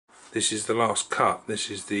this is the last cut. This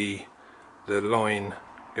is the line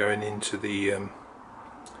going into the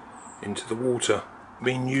water.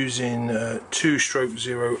 Been using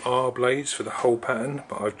 2/0R blades for the whole pattern,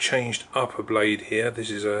 but I've changed up a blade here. This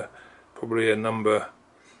is probably a number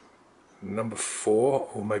 4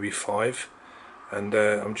 or maybe 5, and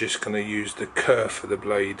I'm just going to use the kerf of the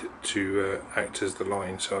blade to act as the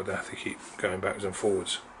line, so I don't have to keep going backwards and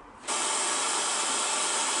forwards.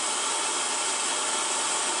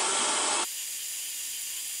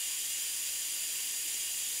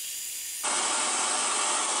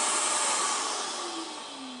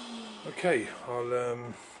 Okay,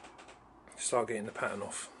 I'll start getting the pattern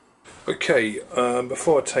off. Okay,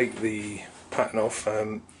 before I take the pattern off,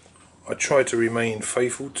 I tried to remain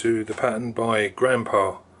faithful to the pattern by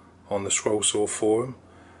Grampa on the scrollsaw forum.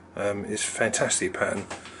 It's a fantastic pattern.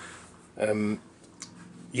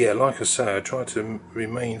 Yeah, like I say, I try to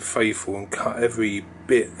remain faithful and cut every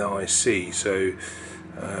bit that I see, so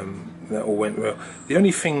that all went well. The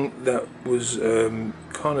only thing that was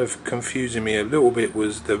kind of confusing me a little bit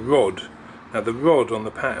was the rod. Now the rod on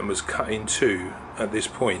the pattern was cut in two at this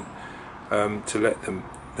point to let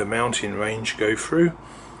the mounting range go through,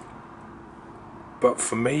 but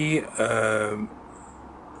for me the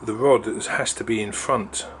rod has to be in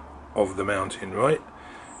front of the mounting, right?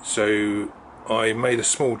 So I made a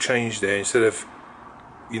small change there. Instead of,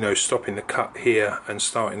 you know, stopping the cut here and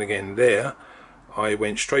starting again there, I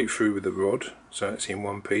went straight through with the rod, so that's in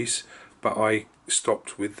one piece, but I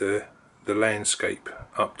stopped with the landscape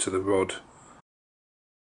up to the rod.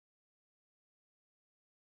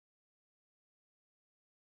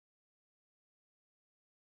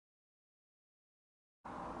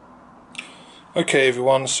 Okay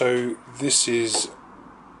everyone, so this is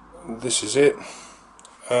it.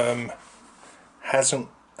 Hasn't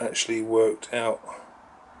actually worked out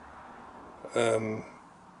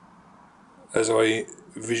as I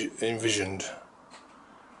envisioned.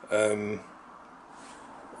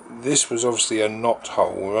 This was obviously a knot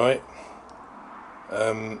hole, right?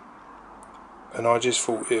 And I just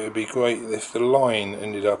thought it would be great if the line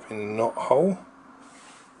ended up in the knot hole.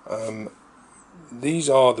 These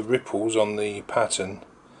are the ripples on the pattern.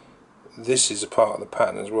 This is a part of the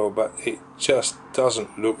pattern as well, but it just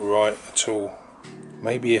doesn't look right at all.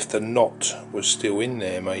 Maybe if the knot was still in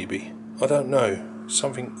there, maybe. I don't know.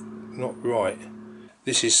 Something not right.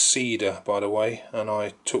 This is Cedar, by the way, and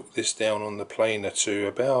I took this down on the planer to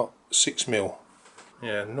about 6mm.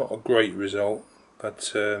 Yeah, not a great result,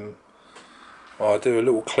 but I'll do a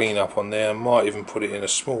little clean up on there. I might even put it in a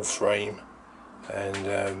small frame,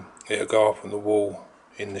 and it'll go up on the wall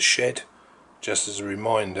in the shed, just as a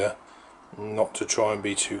reminder not to try and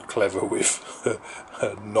be too clever with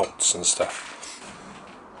knots and stuff.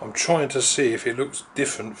 I'm trying to see if it looks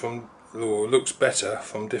different from, or looks better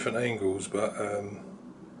from different angles, but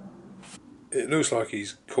it looks like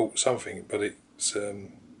he's caught something, but it's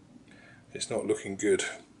not looking good.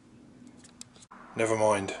 Never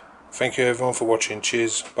mind. Thank you everyone for watching.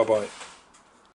 Cheers. Bye bye.